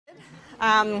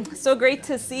So great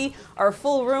to see our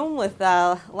full room with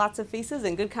lots of faces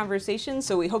and good conversation.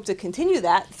 So we hope to continue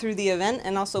that through the event.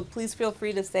 And also please feel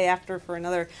free to stay after for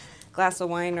another glass of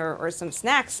wine or some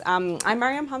snacks. I'm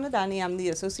Mariam Hamadani. I'm the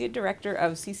Associate Director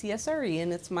of CCSRE,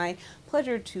 and it's my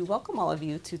pleasure to welcome all of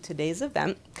you to today's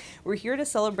event. We're here to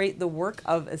celebrate the work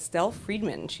of Estelle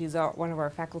Friedman. She's one of our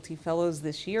faculty fellows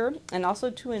this year, and also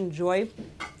to enjoy,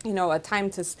 a time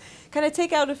to kind of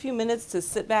take out a few minutes to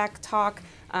sit back, talk,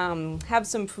 have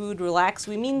some food, relax.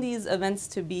 We mean these events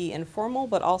to be informal,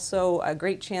 but also a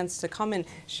great chance to come and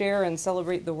share and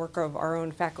celebrate the work of our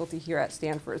own faculty here at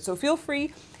Stanford. So feel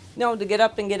free to get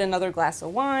up and get another glass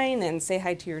of wine and say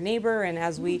hi to your neighbor. And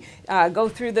as we go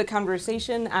through the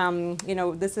conversation,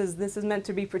 this is meant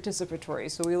to be participatory.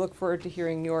 So we look forward to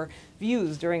hearing your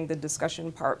views during the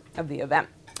discussion part of the event.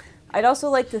 I'd also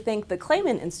like to thank the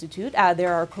Clayman Institute.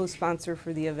 They're our co-sponsor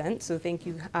for the event, so thank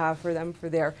you for them for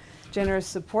their generous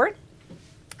support.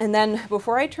 And then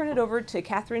before I turn it over to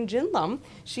Catherine Jin Lum,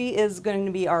 she is going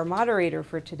to be our moderator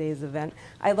for today's event,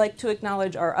 I'd like to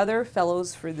acknowledge our other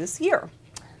fellows for this year.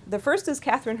 The first is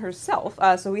Catherine herself,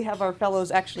 so we have our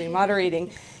fellows actually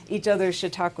moderating each other's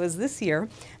Chautauquas this year.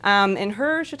 And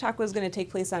her Chautauqua is going to take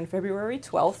place on February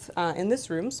 12th in this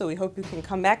room, so we hope you can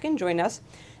come back and join us.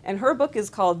 And her book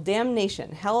is called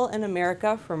Damnation, Hell in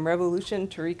America from Revolution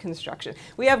to Reconstruction.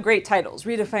 We have great titles,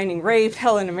 Redefining Rape,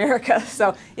 Hell in America,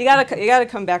 so you gotta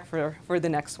come back for the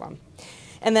next one.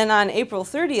 And then on April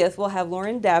 30th, we'll have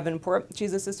Lauren Davenport.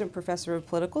 She's Assistant Professor of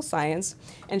Political Science,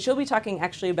 and she'll be talking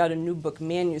actually about a new book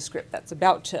manuscript that's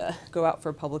about to go out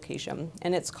for publication.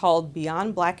 And it's called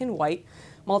Beyond Black and White,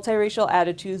 Multiracial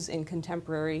Attitudes in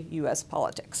Contemporary U.S.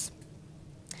 Politics.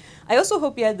 I also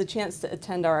hope you had the chance to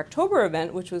attend our October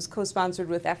event, which was co-sponsored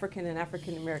with African and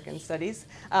African American Studies.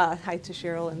 Hi to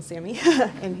Cheryl and Sammy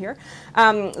in here.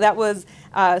 That was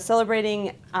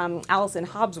celebrating Allison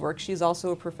Hobbs' work. She's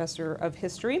also a professor of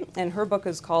history, and her book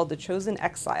is called The Chosen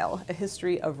Exile, A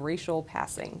History of Racial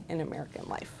Passing in American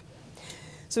Life.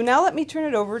 So now let me turn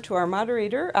it over to our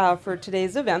moderator for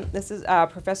today's event. This is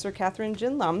Professor Catherine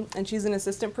Jin Lum, and she's an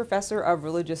assistant professor of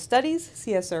religious studies,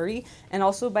 CSRE, and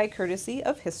also by courtesy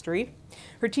of history.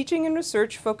 Her teaching and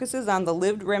research focuses on the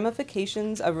lived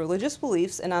ramifications of religious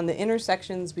beliefs and on the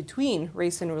intersections between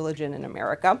race and religion in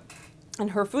America.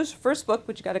 And her first book,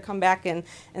 which you got to come back and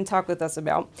talk with us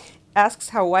about, asks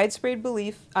how widespread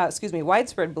belief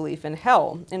in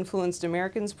hell influenced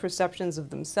Americans' perceptions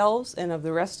of themselves and of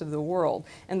the rest of the world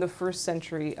in the first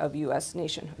century of U.S.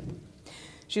 nationhood.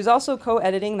 She's also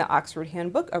co-editing the Oxford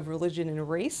Handbook of Religion and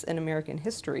Race in American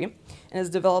History, and is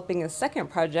developing a second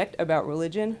project about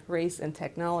religion, race, and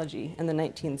technology in the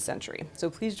 19th century. So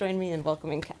please join me in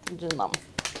welcoming Catherine Jin Lum.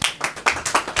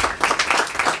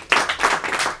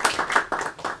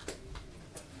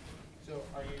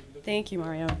 Thank you,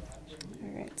 Mario.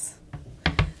 All right.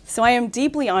 So I am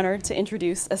deeply honored to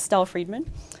introduce Estelle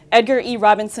Friedman, Edgar E.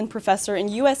 Robinson Professor in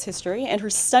U.S. History, and her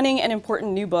stunning and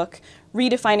important new book,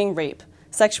 Redefining Rape,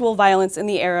 Sexual Violence in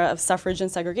the Era of Suffrage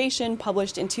and Segregation,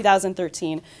 published in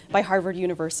 2013 by Harvard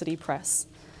University Press.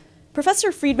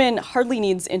 Professor Friedman hardly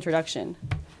needs introduction.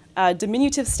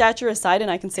 Diminutive stature aside, and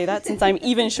I can say that since I'm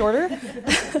even shorter,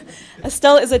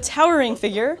 Estelle is a towering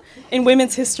figure in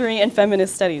women's history and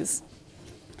feminist studies.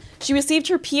 She received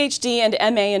her PhD and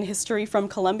MA in history from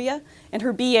Columbia and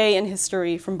her BA in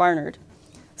history from Barnard.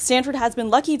 Stanford has been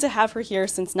lucky to have her here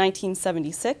since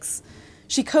 1976.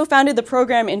 She co-founded the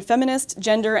program in feminist,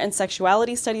 gender, and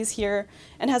sexuality studies here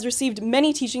and has received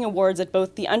many teaching awards at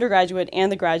both the undergraduate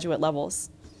and the graduate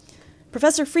levels.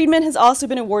 Professor Friedman has also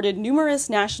been awarded numerous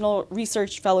national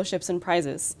research fellowships and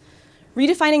prizes.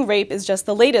 Redefining Rape is just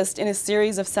the latest in a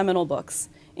series of seminal books,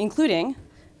 including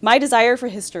My Desire for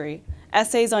History,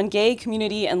 Essays on Gay,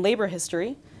 Community, and Labor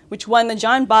History, which won the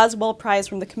John Boswell Prize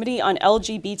from the Committee on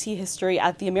LGBT History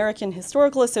at the American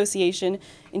Historical Association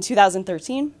in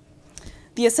 2013,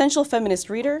 The Essential Feminist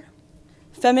Reader,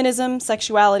 Feminism,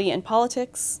 Sexuality, and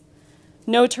Politics,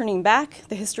 No Turning Back,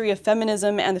 The History of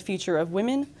Feminism and the Future of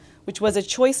Women, which was a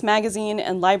Choice Magazine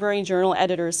and Library Journal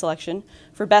Editor's selection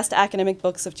for Best Academic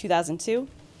Books of 2002,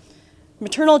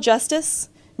 Maternal Justice,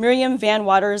 Miriam Van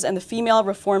Waters and the Female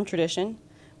Reform Tradition,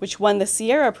 which won the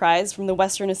Sierra Prize from the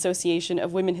Western Association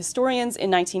of Women Historians in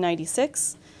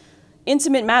 1996,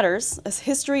 Intimate Matters, A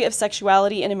History of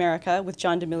Sexuality in America with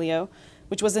John D'Amelio,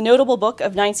 which was a notable book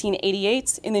of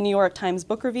 1988 in the New York Times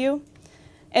Book Review,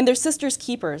 and Their Sisters'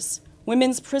 Keepers,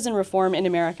 Women's Prison Reform in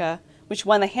America, which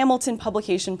won the Hamilton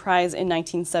Publication Prize in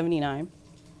 1979.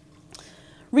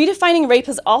 Redefining Rape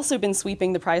has also been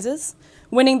sweeping the prizes,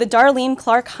 winning the Darlene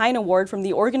Clark Hine Award from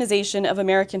the Organization of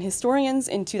American Historians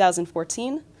in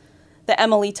 2014, the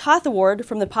Emily Toth Award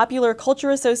from the Popular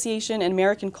Culture Association and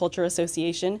American Culture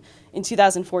Association in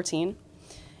 2014,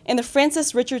 and the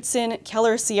Frances Richardson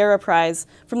Keller Sierra Prize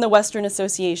from the Western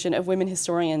Association of Women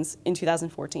Historians in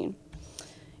 2014.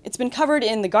 It's been covered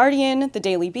in The Guardian, The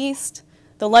Daily Beast,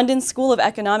 the London School of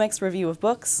Economics Review of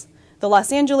Books, the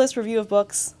Los Angeles Review of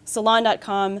Books,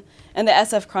 Salon.com, and the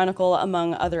SF Chronicle,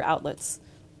 among other outlets.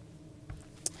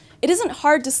 It isn't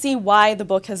hard to see why the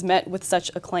book has met with such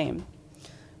acclaim.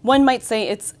 One might say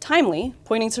it's timely,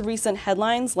 pointing to recent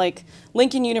headlines like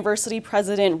Lincoln University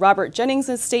President Robert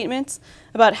Jennings' statement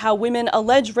about how women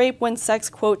allege rape when sex,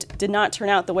 quote, did not turn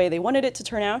out the way they wanted it to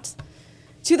turn out,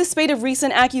 to the spate of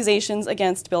recent accusations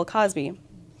against Bill Cosby.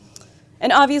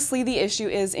 And obviously, the issue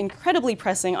is incredibly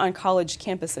pressing on college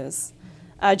campuses.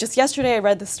 Just yesterday, I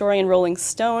read the story in Rolling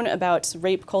Stone about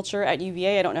rape culture at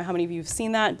UVA. I don't know how many of you have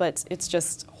seen that, but it's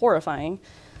just horrifying.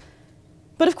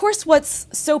 But of course, what's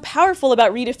so powerful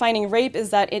about redefining rape is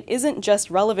that it isn't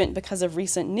just relevant because of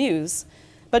recent news,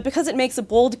 but because it makes a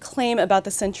bold claim about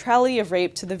the centrality of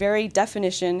rape to the very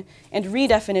definition and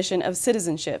redefinition of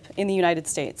citizenship in the United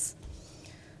States.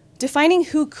 Defining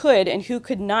who could and who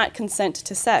could not consent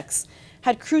to sex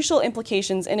had crucial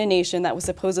implications in a nation that was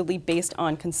supposedly based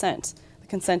on consent, the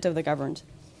consent of the governed.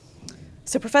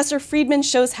 So Professor Friedman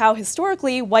shows how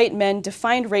historically white men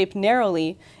defined rape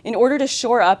narrowly in order to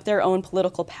shore up their own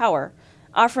political power,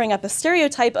 offering up a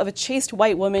stereotype of a chaste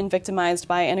white woman victimized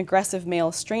by an aggressive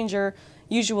male stranger,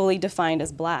 usually defined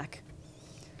as black.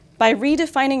 By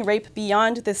redefining rape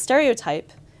beyond this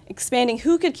stereotype, expanding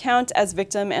who could count as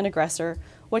victim and aggressor,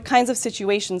 what kinds of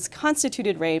situations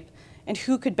constituted rape, and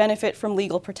who could benefit from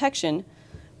legal protection,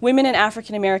 women and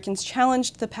African Americans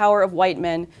challenged the power of white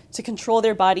men to control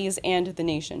their bodies and the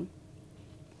nation.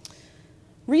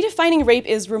 Redefining rape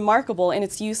is remarkable in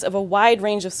its use of a wide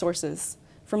range of sources,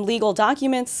 from legal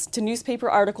documents to newspaper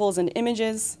articles and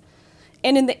images,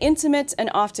 and in the intimate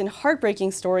and often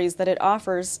heartbreaking stories that it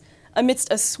offers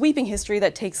amidst a sweeping history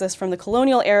that takes us from the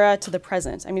colonial era to the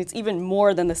present. I mean, it's even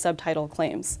more than the subtitle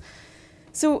claims.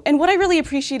 So, and what I really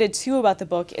appreciated too about the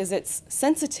book is its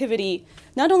sensitivity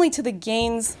not only to the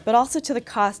gains, but also to the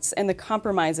costs and the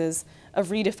compromises of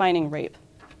redefining rape.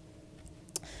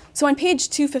 So on page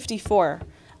 254,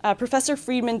 Professor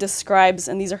Friedman describes,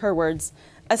 and these are her words,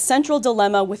 a central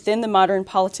dilemma within the modern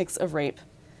politics of rape: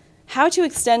 how to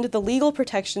extend the legal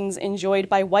protections enjoyed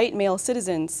by white male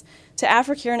citizens to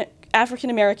African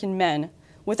American men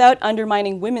without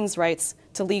undermining women's rights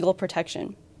to legal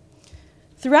protection.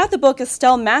 Throughout the book,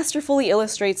 Estelle masterfully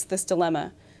illustrates this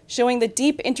dilemma, showing the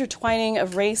deep intertwining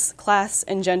of race, class,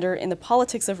 and gender in the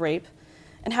politics of rape,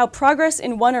 and how progress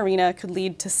in one arena could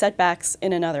lead to setbacks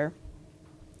in another.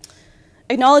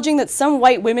 Acknowledging that some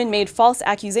white women made false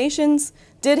accusations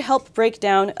did help break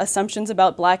down assumptions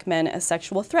about black men as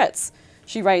sexual threats,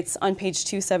 she writes on page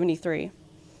 273.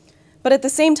 But at the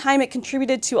same time, it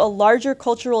contributed to a larger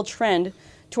cultural trend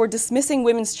toward dismissing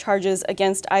women's charges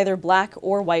against either black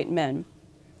or white men.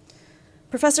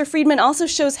 Professor Friedman also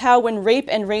shows how when rape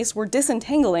and race were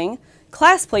disentangling,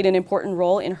 class played an important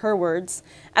role, in her words,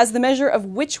 as the measure of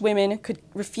which women could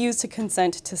refuse to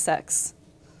consent to sex.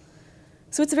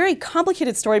 So it's a very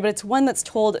complicated story, but it's one that's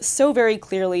told so very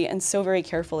clearly and so very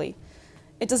carefully.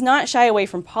 It does not shy away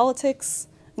from politics,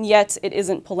 and yet it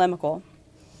isn't polemical.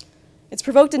 It's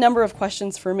provoked a number of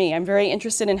questions for me. I'm very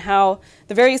interested in how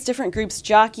the various different groups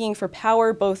jockeying for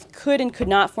power both could and could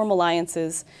not form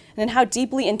alliances, and in how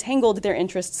deeply entangled their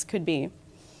interests could be.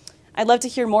 I'd love to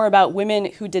hear more about women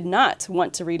who did not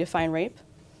want to redefine rape,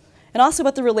 and also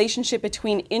about the relationship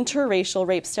between interracial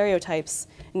rape stereotypes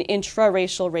and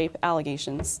intraracial rape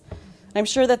allegations. And I'm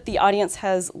sure that the audience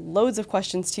has loads of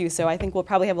questions too, so I think we'll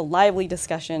probably have a lively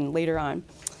discussion later on.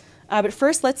 But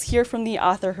first, let's hear from the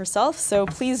author herself. So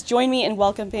please join me in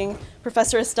welcoming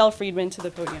Professor Estelle Friedman to the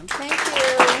podium. Thank you.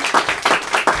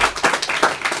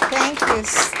 Thank you.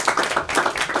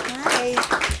 Hi.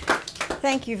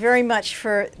 Thank you very much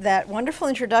for that wonderful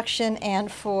introduction and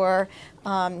for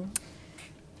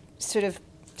sort of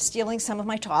stealing some of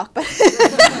my talk, but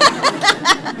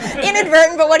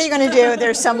inadvertent, but what are you going to do?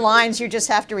 There's some lines you just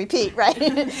have to repeat, right?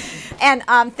 And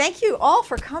thank you all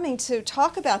for coming to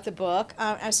talk about the book.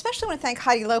 I especially want to thank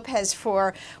Heidi Lopez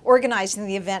for organizing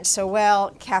the event so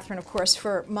well, Catherine, of course,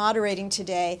 for moderating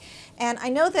today. And I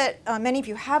know that many of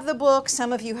you have the book,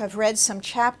 some of you have read some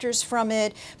chapters from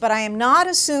it, but I am not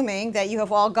assuming that you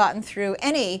have all gotten through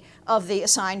any of the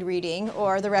assigned reading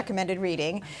or the recommended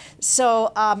reading.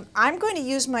 So I'm going to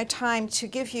use my time to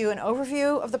give you an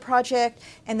overview of the project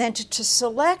and then to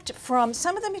select from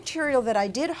some of the material that I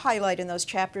did highlight in those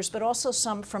chapters, but also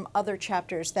some from other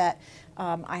chapters that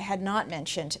I had not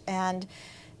mentioned. And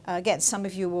Again, some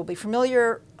of you will be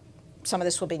familiar, some of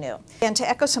this will be new. And to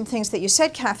echo some things that you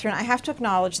said, Catherine, I have to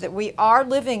acknowledge that we are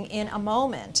living in a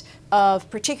moment of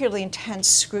particularly intense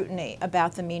scrutiny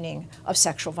about the meaning of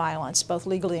sexual violence, both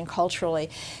legally and culturally.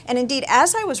 And indeed,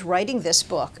 as I was writing this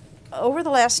book, over the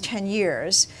last 10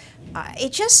 years,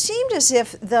 it just seemed as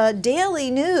if the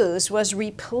daily news was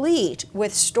replete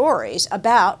with stories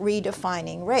about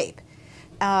redefining rape.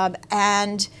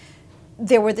 And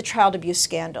there were the child abuse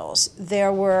scandals.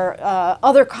 There were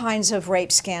other kinds of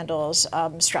rape scandals,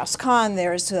 Strauss-Kahn.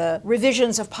 There's the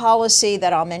revisions of policy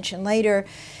that I'll mention later.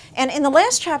 And in the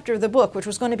last chapter of the book, which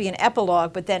was going to be an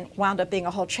epilogue, but then wound up being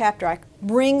a whole chapter, I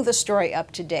bring the story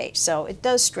up to date. So it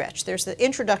does stretch. There's the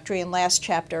introductory and last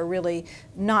chapter, really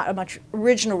not much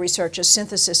original research, a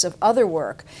synthesis of other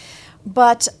work.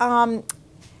 But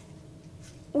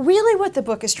really what the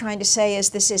book is trying to say is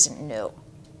this isn't new.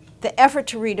 The effort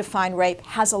to redefine rape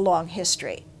has a long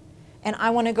history. And I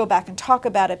want to go back and talk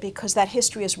about it because that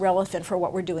history is relevant for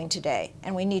what we're doing today.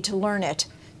 And we need to learn it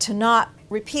to not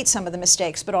repeat some of the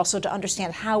mistakes, but also to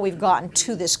understand how we've gotten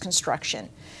to this construction.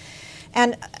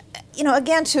 And, you know,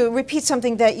 again, to repeat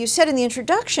something that you said in the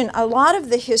introduction, a lot of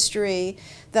the history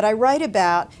that I write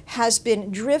about has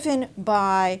been driven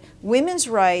by women's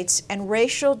rights and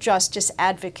racial justice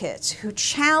advocates who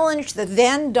challenged the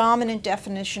then dominant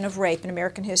definition of rape in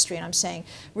American history, and I'm saying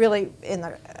really in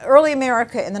the early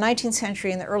America, in the 19th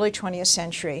century, in the early 20th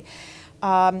century,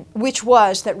 which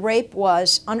was that rape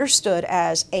was understood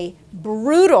as a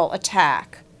brutal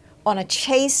attack on a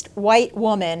chaste white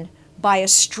woman by a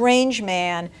strange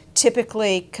man,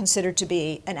 typically considered to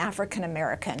be an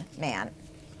African-American man.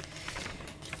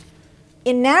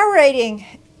 In narrating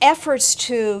efforts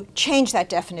to change that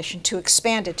definition, to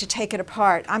expand it, to take it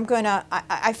apart,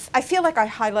 I feel like I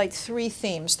highlight three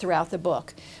themes throughout the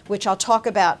book, which I'll talk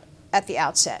about at the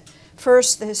outset.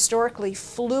 First, the historically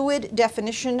fluid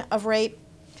definition of rape.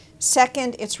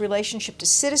 Second, its relationship to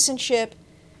citizenship.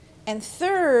 And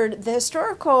third, the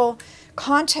historical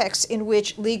context in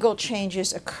which legal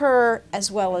changes occur,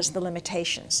 as well as the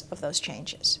limitations of those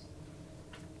changes.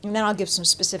 And then I'll give some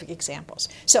specific examples.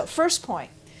 So first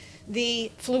point,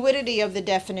 the fluidity of the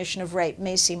definition of rape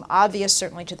may seem obvious,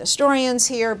 certainly to the historians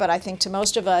here, but I think to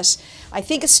most of us, I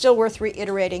think it's still worth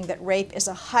reiterating that rape is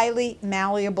a highly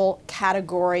malleable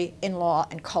category in law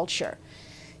and culture.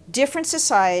 Different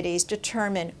societies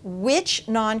determine which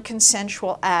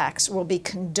non-consensual acts will be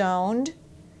condoned,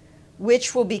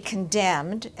 which will be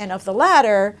condemned, and of the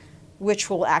latter, which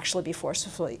will actually be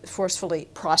forcefully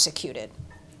prosecuted.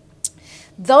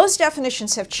 Those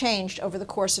definitions have changed over the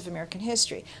course of American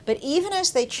history, but even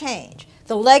as they change,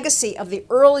 the legacy of the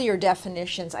earlier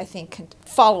definitions, I think, can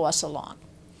follow us along.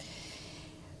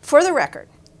 For the record,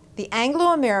 the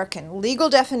Anglo-American legal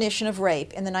definition of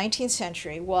rape in the 19th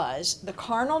century was the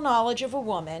carnal knowledge of a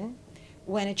woman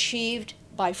when achieved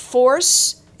by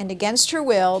force and against her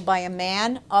will by a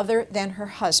man other than her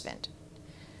husband.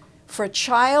 For a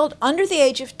child under the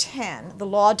age of 10, the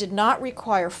law did not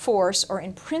require force or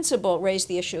in principle raise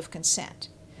the issue of consent.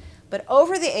 But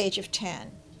over the age of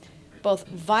 10, both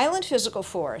violent physical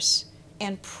force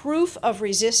and proof of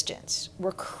resistance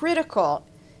were critical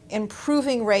in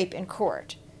proving rape in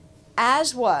court,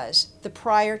 as was the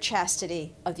prior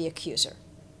chastity of the accuser.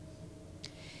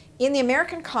 In the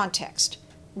American context,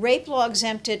 rape law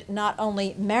exempted not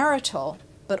only marital,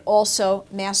 but also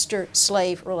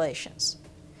master-slave relations.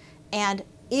 And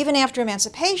even after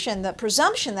emancipation, the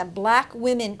presumption that black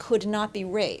women could not be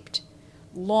raped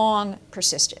long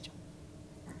persisted.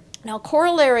 Now,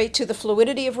 corollary to the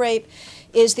fluidity of rape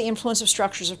is the influence of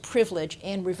structures of privilege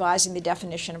in revising the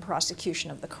definition and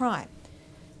prosecution of the crime.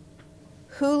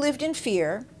 Who lived in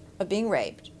fear of being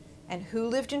raped and who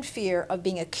lived in fear of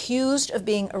being accused of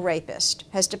being a rapist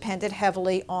has depended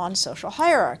heavily on social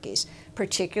hierarchies,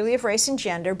 particularly of race and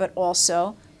gender, but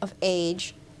also of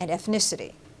age and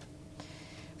ethnicity.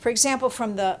 For example,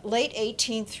 from the late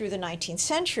 18th through the 19th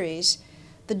centuries,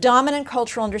 the dominant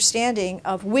cultural understanding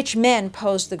of which men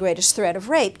posed the greatest threat of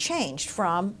rape changed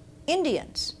from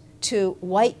Indians to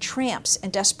white tramps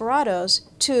and desperados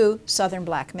to Southern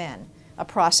black men, a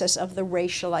process of the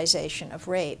racialization of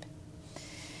rape.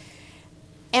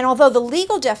 And although the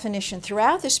legal definition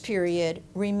throughout this period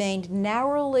remained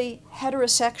narrowly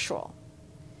heterosexual,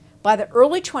 by the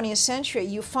early 20th century,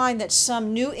 you find that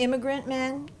some new immigrant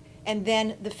men and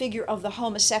then the figure of the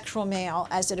homosexual male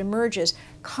as it emerges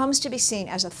comes to be seen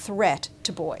as a threat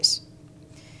to boys.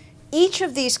 Each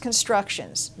of these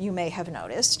constructions, you may have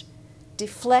noticed,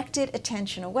 deflected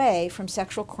attention away from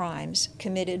sexual crimes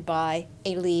committed by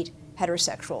elite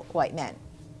heterosexual white men.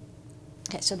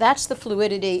 Okay, so that's the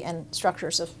fluidity and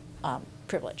structures of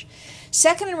privilege.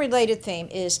 Second and related theme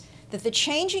is that the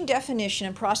changing definition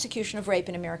and prosecution of rape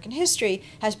in American history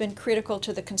has been critical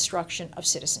to the construction of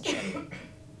citizenship.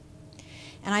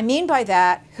 And I mean by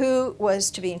that who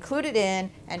was to be included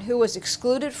in and who was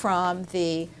excluded from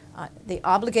the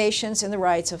obligations and the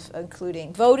rights of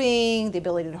including voting, the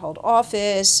ability to hold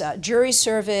office, jury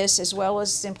service, as well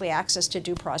as simply access to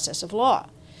due process of law.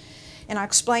 And I'll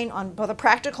explain on both a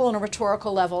practical and a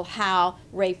rhetorical level how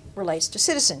rape relates to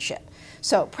citizenship.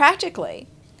 So practically,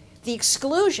 the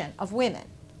exclusion of women,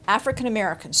 African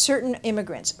Americans, certain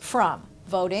immigrants from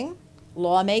voting,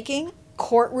 lawmaking,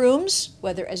 courtrooms,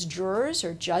 whether as jurors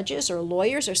or judges or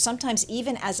lawyers or sometimes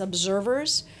even as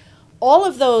observers, all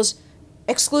of those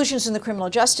exclusions in the criminal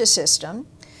justice system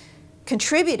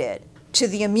contributed to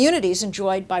the immunities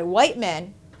enjoyed by white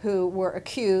men who were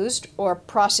accused or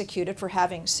prosecuted for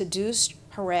having seduced,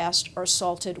 harassed, or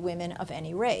assaulted women of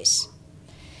any race.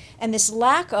 And this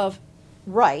lack of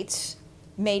rights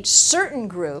made certain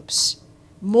groups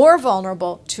more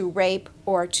vulnerable to rape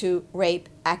or to rape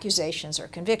accusations or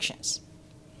convictions.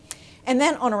 And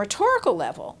then on a rhetorical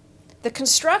level, the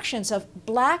constructions of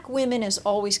black women as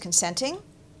always consenting,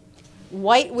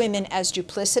 white women as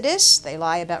duplicitous, they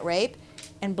lie about rape,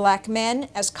 and black men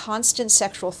as constant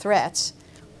sexual threats,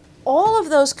 all of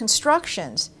those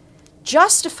constructions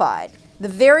justified the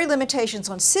very limitations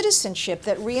on citizenship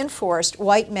that reinforced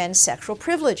white men's sexual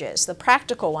privileges, the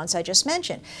practical ones I just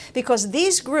mentioned. Because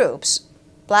these groups,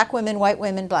 black women, white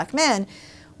women, black men,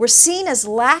 were seen as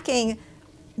lacking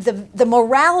the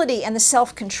morality and the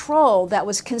self-control that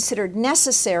was considered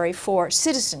necessary for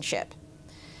citizenship.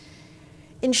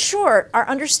 In short, our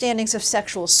understandings of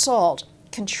sexual assault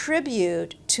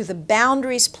contribute to the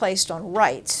boundaries placed on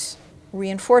rights,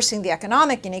 reinforcing the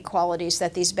economic inequalities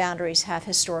that these boundaries have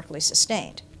historically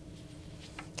sustained.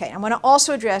 Okay, I'm going to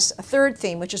also address a third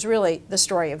theme, which is really the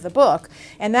story of the book,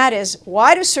 and that is,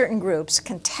 why do certain groups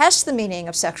contest the meaning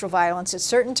of sexual violence at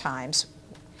certain times,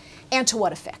 and to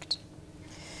what effect?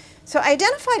 So I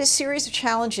identified a series of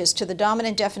challenges to the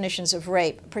dominant definitions of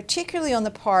rape, particularly on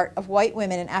the part of white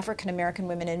women and African American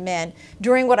women and men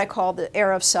during what I call the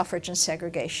era of suffrage and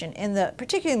segregation,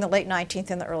 particularly in the late 19th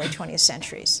and the early 20th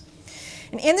centuries.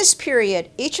 And in this period,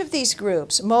 each of these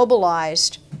groups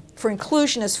mobilized for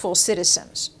inclusion as full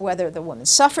citizens, whether the women's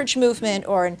suffrage movement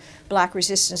or in black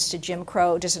resistance to Jim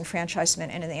Crow, disenfranchisement,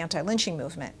 and in the anti-lynching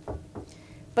movement.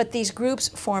 But these groups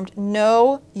formed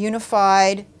no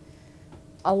unified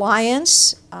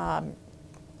alliance.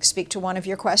 Speak to one of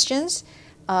your questions.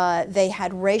 They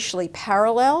had racially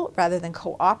parallel rather than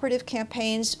cooperative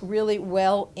campaigns really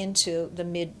well into the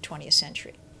mid-20th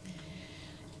century.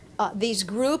 These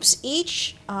groups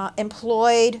each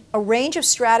employed a range of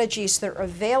strategies that are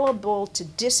available to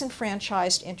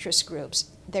disenfranchised interest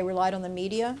groups. They relied on the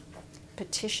media,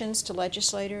 petitions to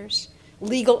legislators,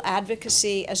 legal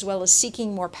advocacy, as well as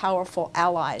seeking more powerful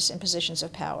allies in positions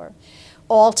of power,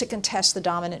 all to contest the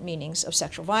dominant meanings of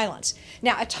sexual violence.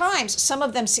 Now, at times, some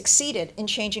of them succeeded in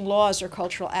changing laws or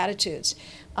cultural attitudes,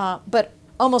 but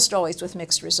almost always with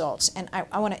mixed results. And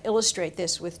I want to illustrate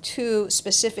this with two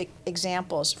specific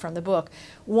examples from the book.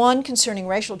 One concerning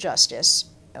racial justice,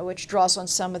 which draws on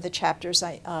some of the chapters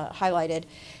I highlighted,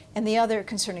 and the other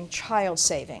concerning child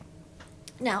saving.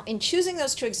 Now, in choosing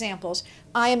those two examples,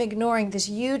 I am ignoring this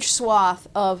huge swath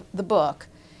of the book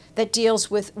that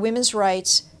deals with women's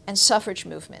rights and suffrage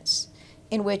movements,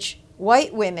 in which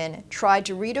white women tried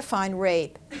to redefine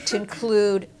rape to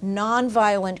include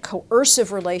nonviolent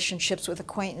coercive relationships with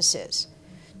acquaintances,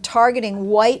 targeting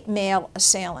white male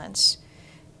assailants,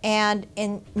 and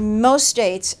in most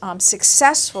states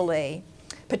successfully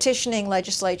petitioning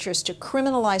legislatures to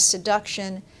criminalize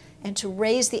seduction and to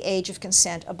raise the age of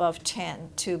consent above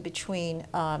 10 to between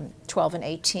 12 and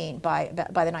 18 by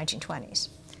the 1920s.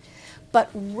 But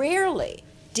rarely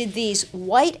did these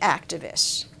white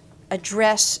activists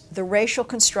address the racial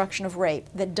construction of rape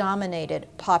that dominated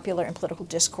popular and political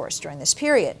discourse during this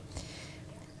period.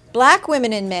 Black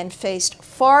women and men faced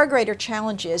far greater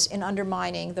challenges in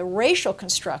undermining the racial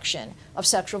construction of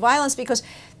sexual violence because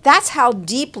that's how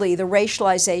deeply the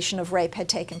racialization of rape had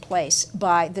taken place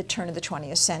by the turn of the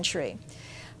 20th century.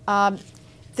 The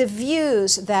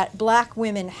views that black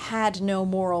women had no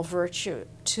moral virtue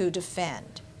to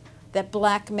defend, that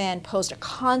black men posed a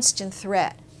constant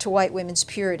threat to white women's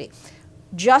purity,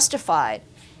 justified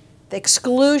the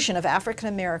exclusion of African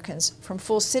Americans from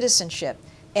full citizenship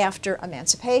after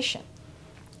emancipation.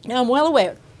 Now, I'm well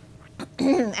aware,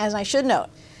 as I should note,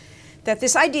 that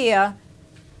this idea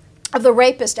of the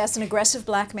rapist as an aggressive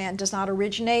black man does not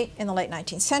originate in the late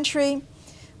 19th century.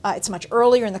 It's much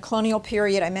earlier in the colonial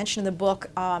period. I mentioned in the book,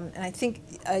 and I think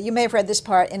you may have read this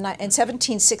part, in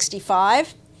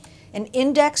 1765, an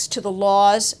index to the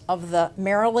laws of the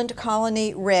Maryland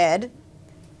colony read,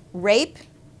 "Rape,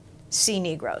 see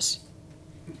Negroes."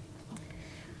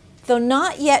 Though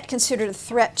not yet considered a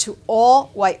threat to all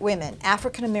white women,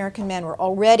 African American men were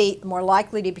already more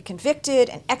likely to be convicted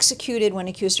and executed when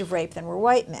accused of rape than were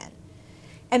white men.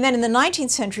 And then in the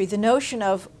 19th century, the notion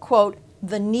of, quote,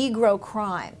 the Negro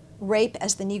crime, rape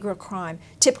as the Negro crime,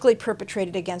 typically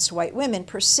perpetrated against white women,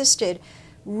 persisted,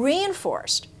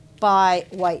 reinforced by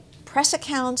white press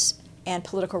accounts and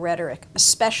political rhetoric,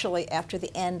 especially after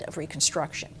the end of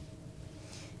Reconstruction.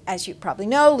 As you probably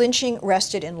know, lynching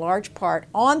rested in large part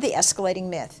on the escalating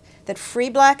myth that free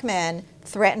black men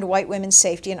threatened white women's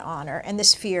safety and honor, and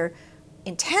this fear,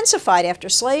 intensified after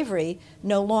slavery,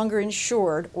 no longer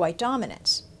ensured white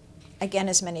dominance. Again,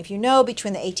 as many of you know,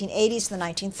 between the 1880s and the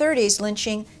 1930s,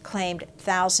 lynching claimed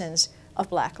thousands of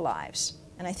black lives.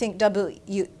 And I think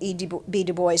W.E.B.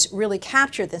 Du Bois really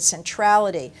captured the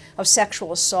centrality of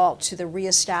sexual assault to the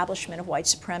reestablishment of white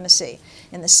supremacy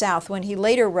in the South when he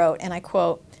later wrote, and I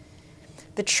quote,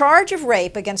 "The charge of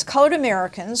rape against colored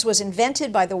Americans was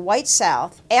invented by the white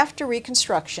South after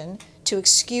Reconstruction to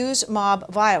excuse mob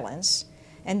violence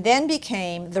and then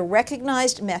became the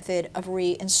recognized method of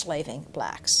re-enslaving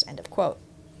blacks," end of quote.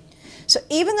 So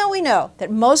even though we know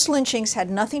that most lynchings had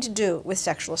nothing to do with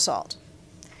sexual assault,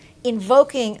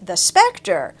 invoking the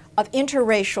specter of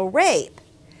interracial rape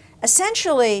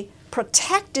essentially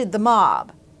protected the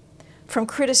mob from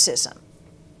criticism,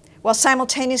 while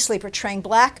simultaneously portraying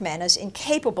black men as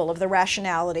incapable of the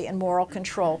rationality and moral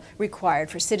control required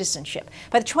for citizenship.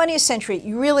 By the 20th century,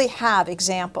 you really have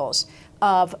examples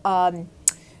of,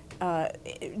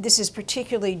 this is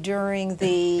particularly during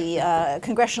the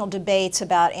congressional debates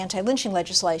about anti-lynching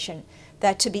legislation,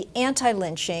 that to be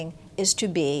anti-lynching is to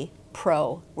be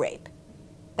pro-rape.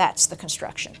 That's the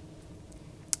construction.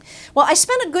 Well, I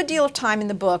spent a good deal of time in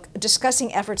the book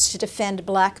discussing efforts to defend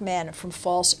black men from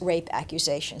false rape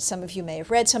accusations. Some of you may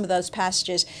have read some of those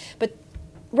passages, but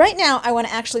right now I want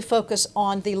to actually focus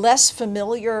on the less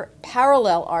familiar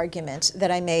parallel arguments that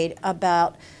I made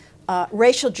about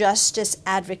racial justice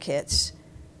advocates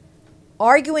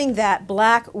arguing that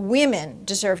black women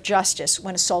deserve justice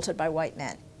when assaulted by white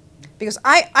men. Because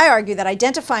I argue that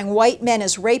identifying white men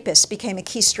as rapists became a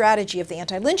key strategy of the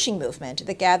anti-lynching movement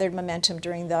that gathered momentum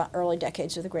during the early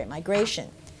decades of the Great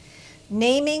Migration.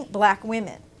 Naming black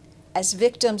women as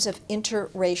victims of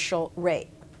interracial rape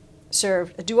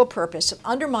served a dual purpose of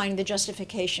undermining the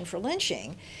justification for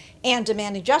lynching and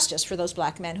demanding justice for those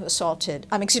black men who assaulted,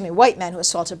 white men who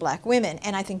assaulted black women.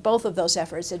 And I think both of those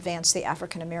efforts advanced the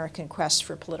African American quest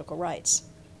for political rights.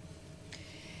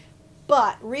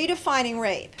 But redefining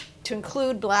rape to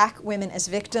include black women as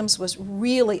victims was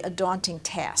really a daunting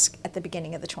task at the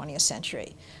beginning of the 20th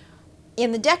century.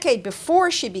 In the decade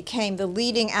before she became the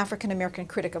leading African American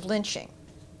critic of lynching,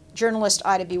 journalist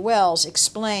Ida B. Wells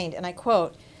explained, and I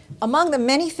quote, "Among the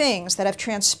many things that have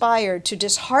transpired to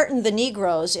dishearten the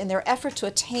Negroes in their effort to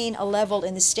attain a level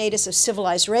in the status of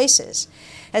civilized races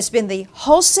has been the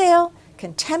wholesale,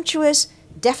 contemptuous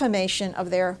defamation of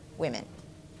their women."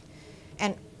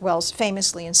 And Wells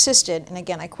famously insisted, and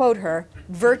again I quote her,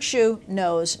 "Virtue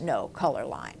knows no color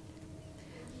line."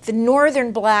 The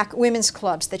northern black women's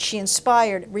clubs that she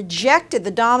inspired rejected the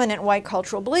dominant white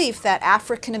cultural belief that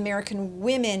African American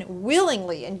women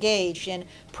willingly engaged in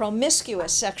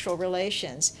promiscuous sexual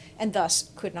relations and thus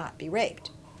could not be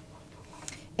raped.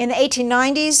 In the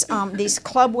 1890s, these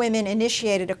club women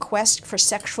initiated a quest for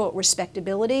sexual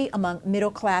respectability among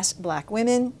middle-class black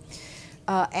women,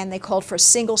 and they called for a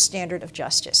single standard of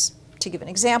justice. To give an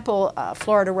example,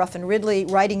 Florida Ruffin Ridley,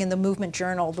 writing in the movement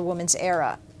journal, The Woman's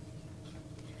Era,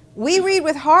 "We read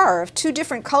with horror of two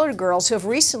different colored girls who have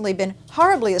recently been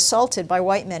horribly assaulted by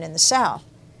white men in the South.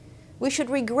 We should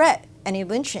regret any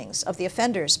lynchings of the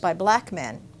offenders by black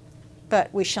men,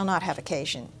 but we shall not have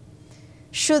occasion.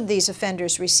 Should these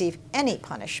offenders receive any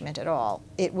punishment at all,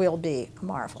 it will be a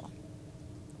marvel."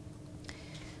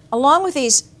 Along with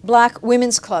these black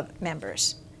women's club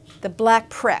members, the black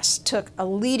press took a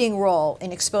leading role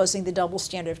in exposing the double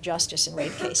standard of justice in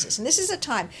rape cases. And this is a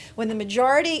time when the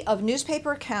majority of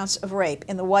newspaper accounts of rape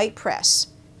in the white press,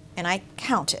 and I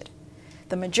counted,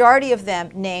 the majority of them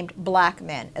named black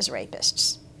men as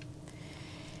rapists.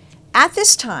 At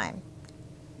this time,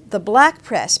 the black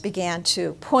press began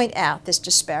to point out this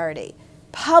disparity,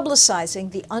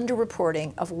 publicizing the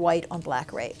underreporting of white on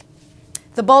black rape.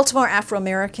 The Baltimore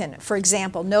Afro-American, for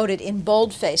example, noted in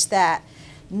boldface that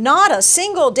not a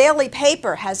single daily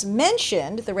paper has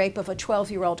mentioned the rape of a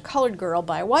 12-year-old colored girl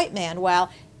by a white man, while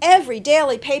every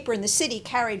daily paper in the city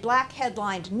carried black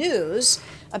headlined news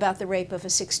about the rape of a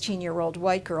 16-year-old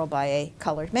white girl by a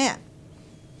colored man.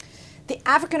 The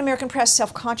African-American press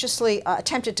self-consciously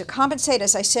attempted to compensate.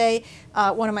 As I say,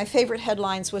 one of my favorite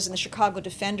headlines was in the Chicago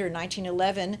Defender in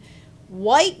 1911,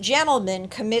 "White gentleman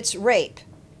commits rape."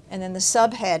 And then the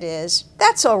subhead is,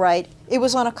 "That's all right, it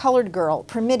was on a colored girl,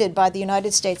 permitted by the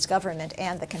United States government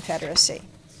and the Confederacy."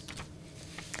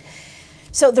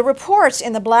 So the reports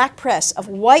in the black press of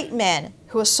white men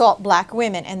who assault black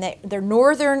women, and their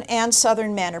northern and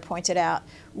southern men are pointed out,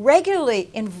 regularly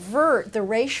invert the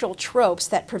racial tropes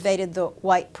that pervaded the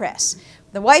white press.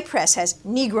 The white press has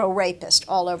Negro rapist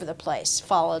all over the place,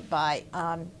 followed by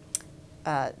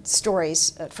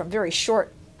stories from very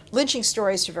short lynching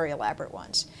stories to very elaborate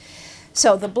ones.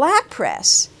 So the black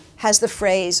press has the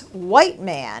phrase white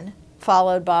man,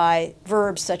 followed by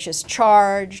verbs such as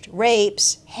charged,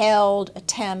 rapes, held,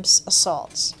 attempts,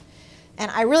 assaults.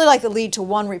 And I really like the lead to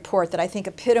one report that I think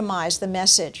epitomized the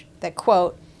message that,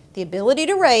 quote, "The ability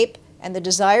to rape and the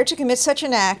desire to commit such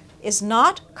an act is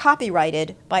not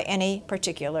copyrighted by any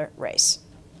particular race."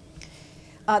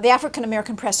 The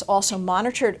African-American press also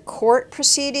monitored court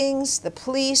proceedings, the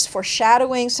police,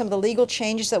 foreshadowing some of the legal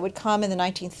changes that would come in the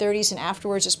 1930s and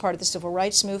afterwards as part of the civil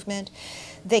rights movement.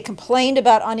 They complained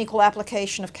about unequal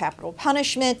application of capital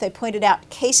punishment. They pointed out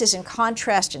cases in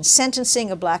contrast in sentencing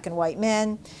of black and white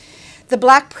men. The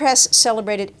black press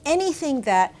celebrated anything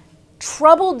that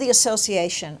troubled the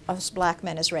association of black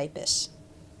men as rapists.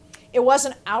 It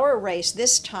wasn't our race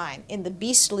this time in the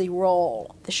beastly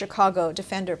role, the Chicago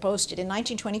Defender posted in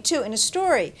 1922 in a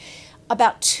story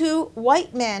about two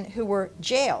white men who were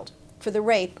jailed for the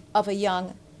rape of a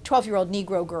young 12-year-old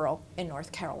Negro girl in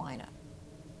North Carolina.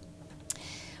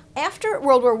 After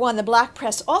World War I, the black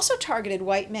press also targeted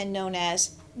white men known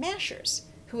as mashers,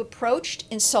 who approached,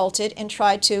 insulted, and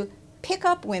tried to pick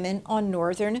up women on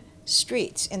northern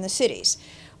streets in the cities.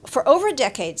 For over a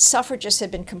decade, suffragists had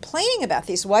been complaining about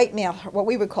these white male, what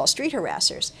we would call street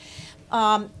harassers.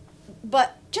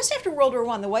 But just after World War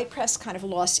I, the white press kind of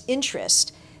lost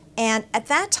interest. And at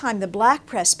that time, the black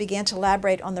press began to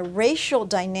elaborate on the racial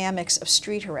dynamics of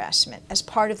street harassment as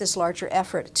part of this larger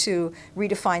effort to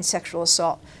redefine sexual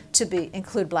assault to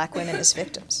include black women as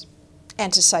victims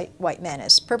and to cite white men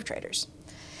as perpetrators.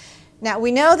 Now,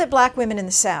 we know that black women in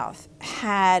the South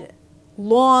had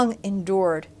long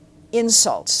endured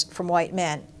insults from white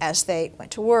men as they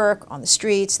went to work, on the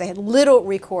streets. They had little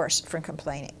recourse from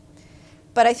complaining.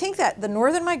 But I think that the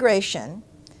Northern migration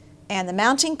and the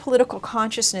mounting political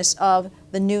consciousness of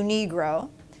the new Negro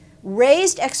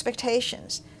raised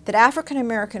expectations that African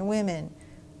American women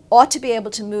ought to be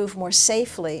able to move more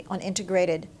safely on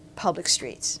integrated public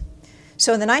streets.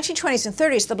 So in the 1920s and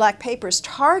 30s, the black papers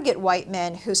target white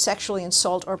men who sexually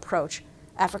insult or approach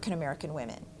African American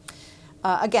women.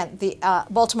 Again, the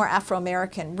Baltimore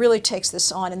Afro-American really takes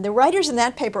this on, and the writers in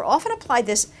that paper often applied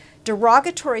this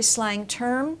derogatory slang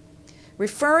term,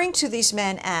 referring to these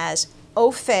men as au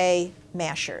fait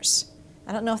mashers.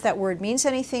 I don't know if that word means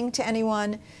anything to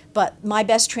anyone, but my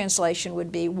best translation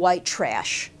would be white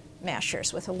trash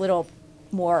mashers, with a little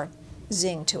more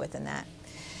zing to it than that.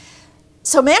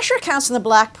 So masher accounts in the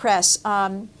black press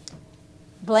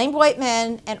blamed white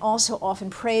men and also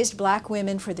often praised black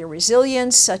women for their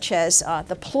resilience, such as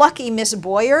the plucky Miss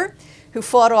Boyer, who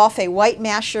fought off a white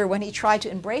masher when he tried to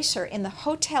embrace her in the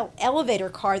hotel elevator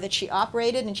car that she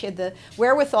operated, and she had the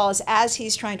wherewithal as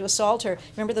he's trying to assault her.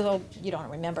 Remember the little, you don't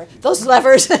remember, those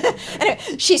levers? Anyway,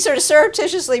 she sort of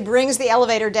surreptitiously brings the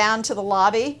elevator down to the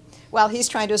lobby while he's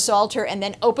trying to assault her, and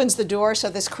then opens the door so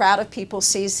this crowd of people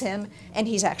sees him, and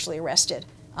he's actually arrested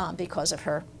because of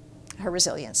her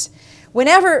resilience.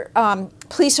 Whenever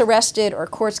police arrested or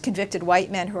courts convicted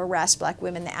white men who harassed black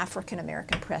women, the African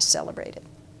American press celebrated.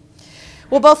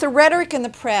 Well, both the rhetoric in the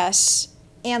press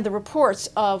and the reports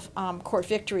of court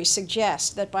victories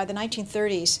suggest that by the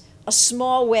 1930s, a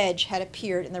small wedge had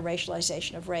appeared in the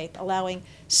racialization of rape, allowing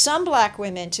some black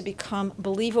women to become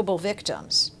believable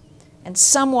victims and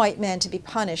some white men to be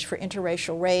punished for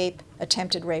interracial rape,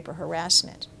 attempted rape, or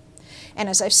harassment. And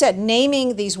as I've said,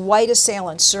 naming these white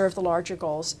assailants served the larger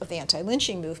goals of the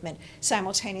anti-lynching movement,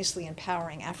 simultaneously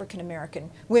empowering African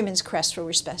American women's quest for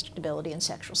respectability and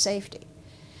sexual safety.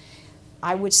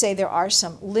 I would say there are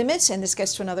some limits, and this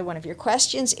gets to another one of your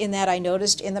questions, in that I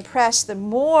noticed in the press the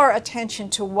more attention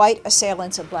to white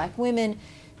assailants of black women,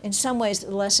 in some ways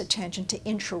less attention to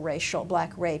intraracial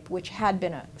black rape, which had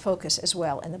been a focus as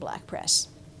well in the black press.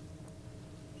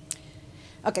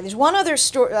 Okay, there's one other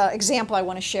example I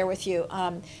want to share with you,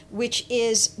 which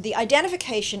is the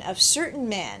identification of certain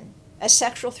men as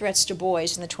sexual threats to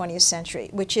boys in the 20th century,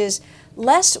 which is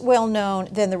less well known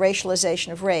than the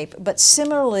racialization of rape, but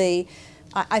similarly,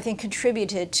 I think,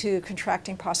 contributed to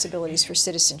contracting possibilities for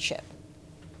citizenship.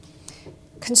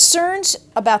 Concerns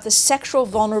about the sexual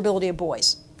vulnerability of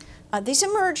boys. These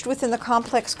emerged within the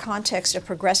complex context of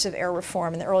progressive era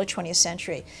reform in the early 20th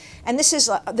century. And this is,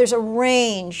 there's a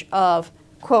range of,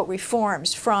 quote,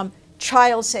 reforms from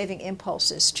child-saving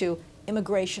impulses to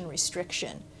immigration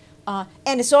restriction.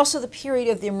 And it's also the period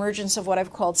of the emergence of what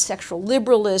I've called sexual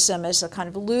liberalism as a kind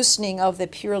of loosening of the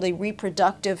purely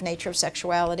reproductive nature of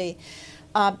sexuality.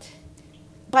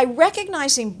 By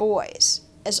recognizing boys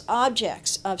as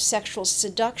objects of sexual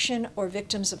seduction or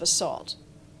victims of assault,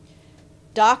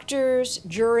 doctors,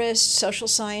 jurists, social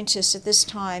scientists at this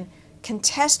time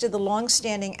contested the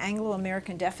long-standing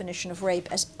Anglo-American definition of rape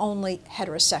as only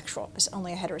heterosexual, as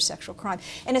only a heterosexual crime.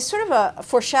 And it's sort of a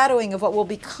foreshadowing of what will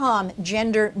become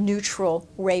gender-neutral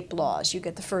rape laws. You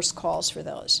get the first calls for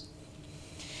those.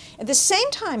 At the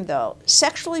same time, though,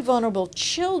 sexually vulnerable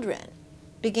children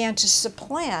began to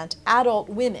supplant adult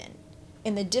women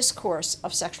in the discourse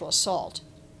of sexual assault,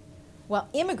 while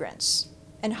immigrants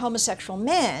and homosexual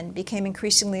men became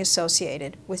increasingly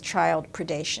associated with child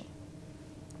predation.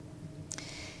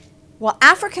 While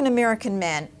African American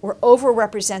men were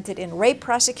overrepresented in rape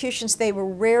prosecutions, they were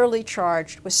rarely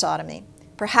charged with sodomy,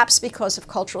 perhaps because of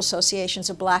cultural associations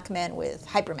of black men with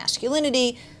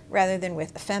hypermasculinity rather than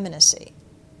with effeminacy.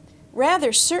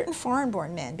 Rather, certain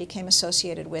foreign-born men became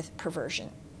associated with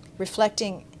perversion,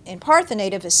 reflecting in part the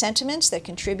nativist sentiments that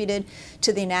contributed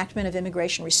to the enactment of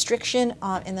immigration restriction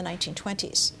in the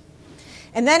 1920s.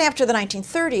 And then after the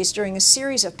 1930s, during a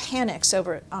series of panics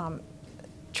over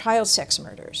child sex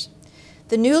murders,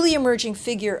 the newly emerging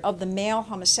figure of the male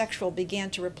homosexual began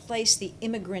to replace the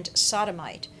immigrant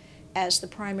sodomite as the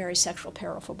primary sexual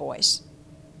peril for boys.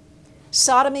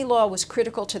 Sodomy law was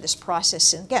critical to this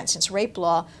process, again, since rape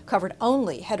law covered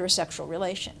only heterosexual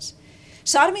relations.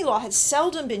 Sodomy law had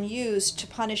seldom been used to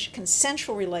punish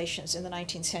consensual relations in the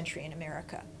 19th century in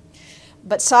America.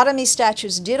 But sodomy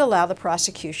statutes did allow the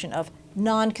prosecution of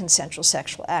non-consensual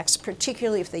sexual acts,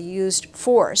 particularly if they used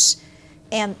force,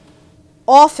 and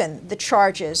often the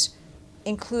charges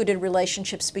included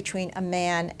relationships between a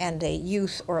man and a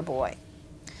youth or a boy.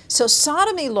 So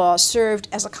sodomy law served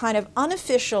as a kind of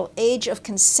unofficial age of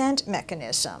consent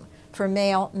mechanism for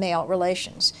male-male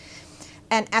relations.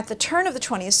 And at the turn of the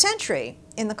 20th century,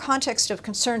 in the context of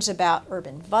concerns about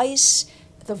urban vice,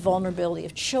 the vulnerability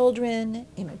of children,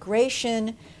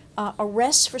 immigration,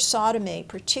 arrests for sodomy,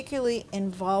 particularly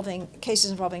involving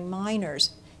cases involving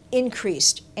minors,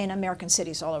 increased in American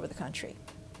cities all over the country.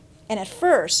 And at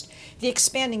first, the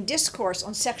expanding discourse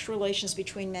on sexual relations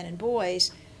between men and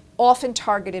boys often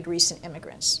targeted recent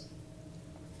immigrants.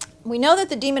 We know that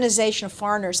the demonization of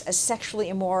foreigners as sexually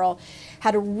immoral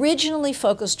had originally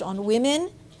focused on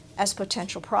women as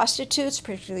potential prostitutes,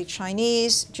 particularly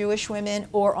Chinese, Jewish women,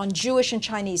 or on Jewish and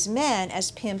Chinese men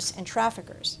as pimps and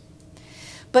traffickers.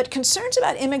 But concerns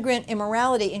about immigrant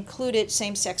immorality included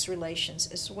same-sex relations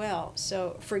as well.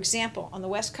 So, for example, on the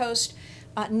West Coast,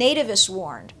 nativists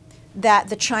warned that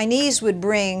the Chinese would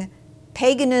bring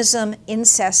paganism,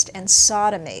 incest, and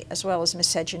sodomy, as well as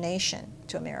miscegenation,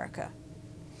 to America.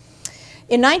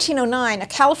 In 1909, a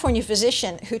California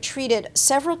physician who treated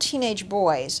several teenage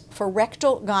boys for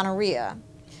rectal gonorrhea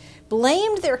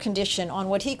blamed their condition on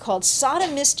what he called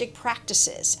sodomistic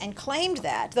practices and claimed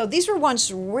that, though these were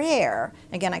once rare,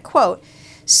 again I quote,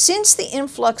 since the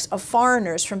influx of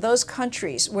foreigners from those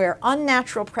countries where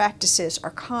unnatural practices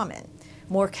are common,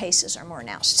 more cases are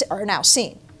now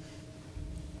seen.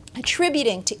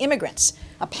 Attributing to immigrants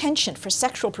a penchant for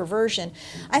sexual perversion,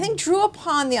 I think drew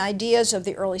upon the ideas of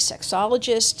the early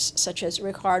sexologists, such as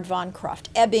Richard von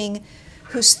Krafft-Ebing,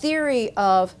 whose theory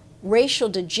of racial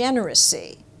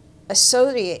degeneracy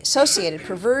associated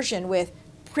perversion with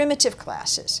primitive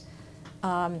classes,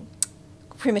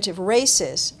 primitive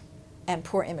races, and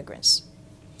poor immigrants.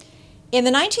 In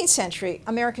the 19th century,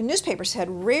 American newspapers had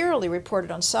rarely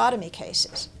reported on sodomy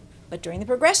cases. But during the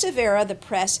Progressive era, the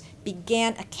press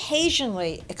began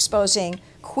occasionally exposing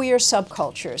queer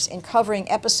subcultures in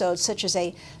covering episodes such as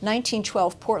a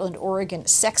 1912 Portland, Oregon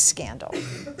sex scandal.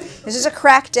 This is a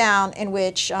crackdown in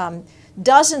which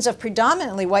dozens of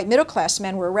predominantly white middle-class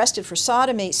men were arrested for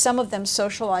sodomy, some of them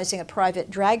socializing at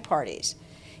private drag parties.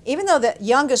 Even though the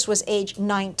youngest was age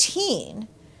 19,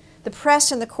 the press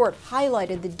and the court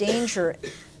highlighted the danger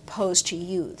posed to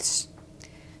youths.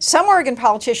 Some Oregon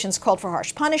politicians called for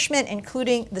harsh punishment,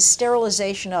 including the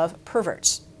sterilization of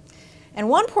perverts. And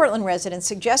one Portland resident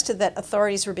suggested that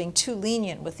authorities were being too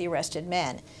lenient with the arrested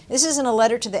men. This is in a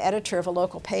letter to the editor of a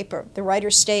local paper. The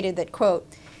writer stated that, quote,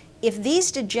 "If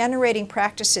these degenerating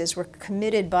practices were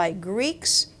committed by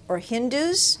Greeks or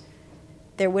Hindus,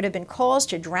 there would have been calls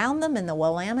to drown them in the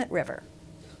Willamette River."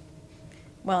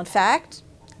 Well, in fact,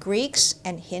 Greeks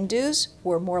and Hindus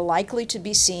were more likely to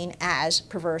be seen as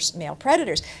perverse male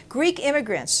predators. Greek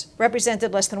immigrants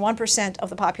represented less than 1% of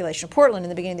the population of Portland in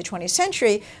the beginning of the 20th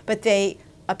century, but they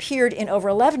appeared in over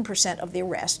 11% of the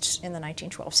arrests in the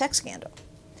 1912 sex scandal.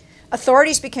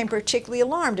 Authorities became particularly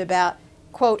alarmed about,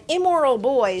 quote, "immoral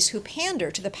boys who pander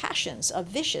to the passions of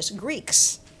vicious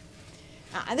Greeks."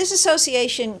 And this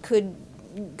association could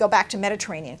go back to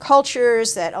Mediterranean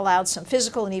cultures that allowed some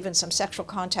physical and even some sexual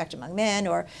contact among men,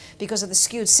 or because of the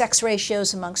skewed sex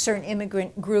ratios among certain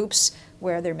immigrant groups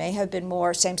where there may have been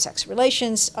more same-sex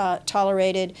relations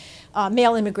tolerated.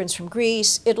 Male immigrants from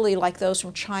Greece, Italy, like those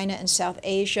from China and South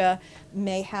Asia,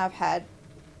 may have had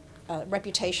a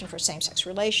reputation for same-sex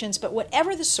relations. But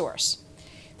whatever the source,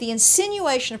 the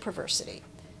insinuation of perversity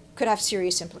could have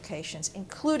serious implications,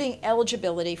 including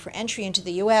eligibility for entry into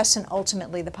the U.S. and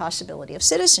ultimately the possibility of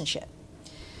citizenship.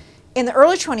 In the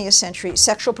early 20th century,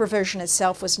 sexual perversion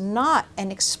itself was not an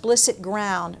explicit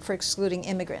ground for excluding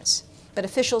immigrants, but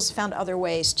officials found other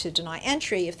ways to deny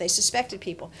entry if they suspected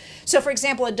people. So, for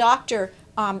example, a doctor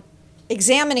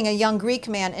examining a young Greek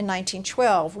man in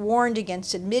 1912 warned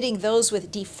against admitting those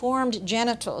with deformed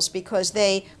genitals because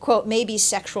they, quote, "may be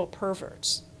sexual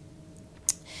perverts."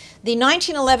 The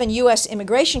 1911 U.S.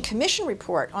 Immigration Commission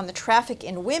report on the traffic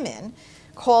in women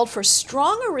called for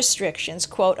stronger restrictions,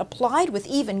 quote, "applied with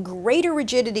even greater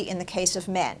rigidity in the case of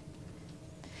men."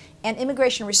 And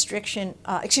immigration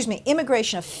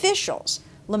officials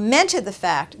lamented the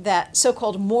fact that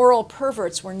so-called moral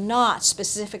perverts were not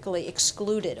specifically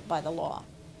excluded by the law.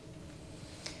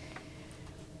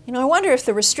 You know, I wonder if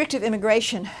the restrictive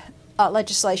immigration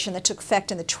legislation that took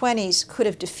effect in the 20s could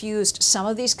have diffused some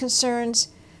of these concerns.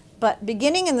 But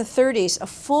beginning in the 30s, a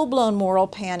full-blown moral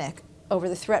panic over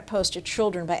the threat posed to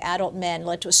children by adult men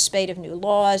led to a spate of new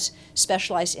laws,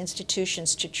 specialized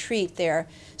institutions to treat their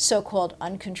so-called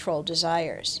uncontrolled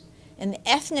desires. And the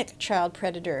ethnic child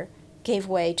predator gave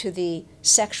way to the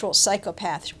sexual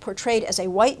psychopath portrayed as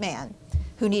a white man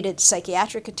who needed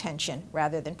psychiatric attention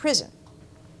rather than prison.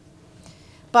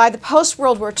 By the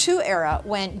post-World War II era,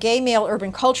 when gay male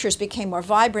urban cultures became more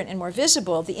vibrant and more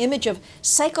visible, the image of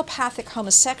psychopathic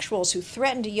homosexuals who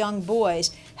threatened young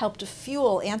boys helped to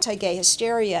fuel anti-gay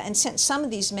hysteria and sent some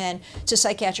of these men to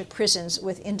psychiatric prisons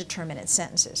with indeterminate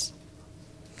sentences.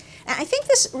 And I think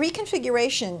this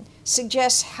reconfiguration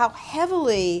suggests how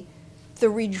heavily the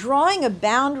redrawing of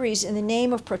boundaries in the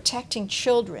name of protecting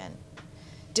children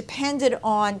depended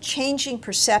on changing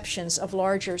perceptions of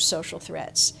larger social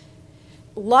threats.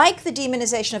 Like the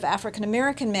demonization of African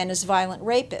American men as violent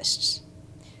rapists,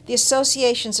 the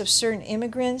associations of certain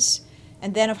immigrants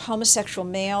and then of homosexual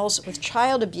males with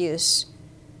child abuse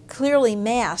clearly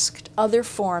masked other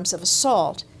forms of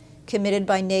assault committed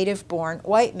by native-born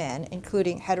white men,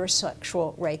 including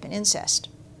heterosexual rape and incest.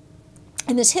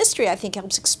 And this history, I think,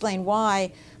 helps explain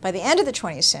why, by the end of the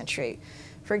 20th century,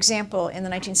 for example, in the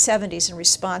 1970s, in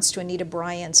response to Anita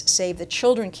Bryant's Save the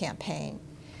Children campaign,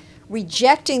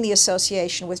 rejecting the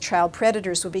association with child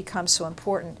predators would become so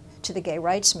important to the gay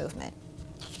rights movement.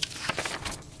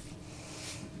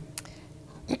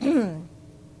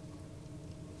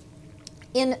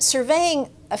 In surveying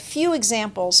a few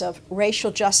examples of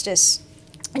racial justice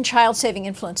and child-saving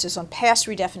influences on past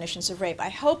redefinitions of rape, I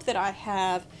hope that I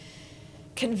have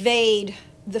conveyed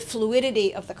the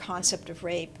fluidity of the concept of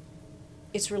rape,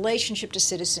 its relationship to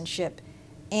citizenship,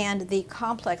 and the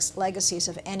complex legacies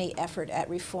of any effort at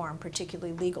reform,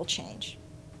 particularly legal change.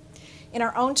 In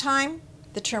our own time,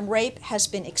 the term rape has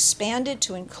been expanded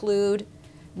to include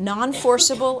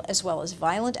non-forcible as well as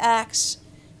violent acts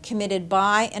committed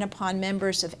by and upon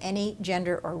members of any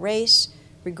gender or race,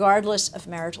 regardless of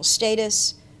marital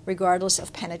status, regardless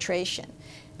of penetration.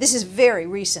 This is very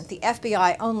recent. The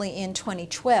FBI only in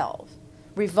 2012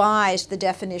 revised the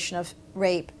definition of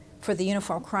rape for the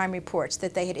Uniform Crime Reports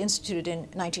that they had instituted in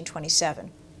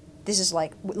 1927. This is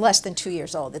like less than 2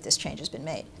 years old that this change has been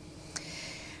made.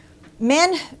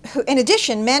 In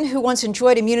addition, men who once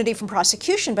enjoyed immunity from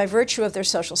prosecution by virtue of their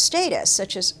social status,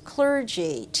 such as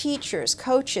clergy, teachers,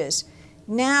 coaches,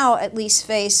 now at least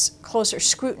face closer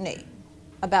scrutiny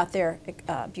about their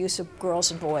abuse of girls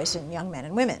and boys and young men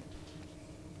and women.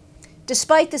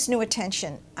 Despite this new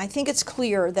attention, I think it's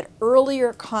clear that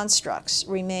earlier constructs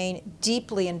remain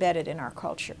deeply embedded in our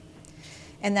culture,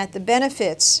 and that the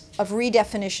benefits of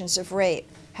redefinitions of rape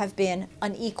have been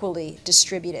unequally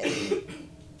distributed.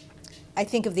 I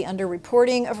think of the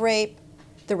underreporting of rape,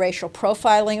 the racial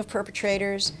profiling of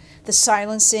perpetrators, the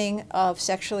silencing of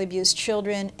sexually abused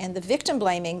children, and the victim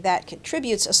blaming that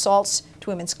contributes assaults to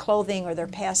women's clothing or their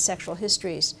past sexual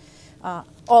histories.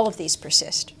 All of these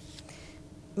persist.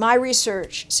 My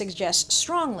research suggests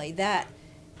strongly that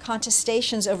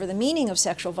contestations over the meaning of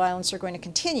sexual violence are going to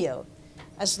continue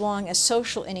as long as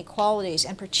social inequalities,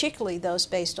 and particularly those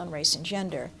based on race and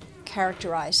gender,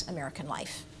 characterize American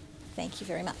life. Thank you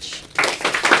very much.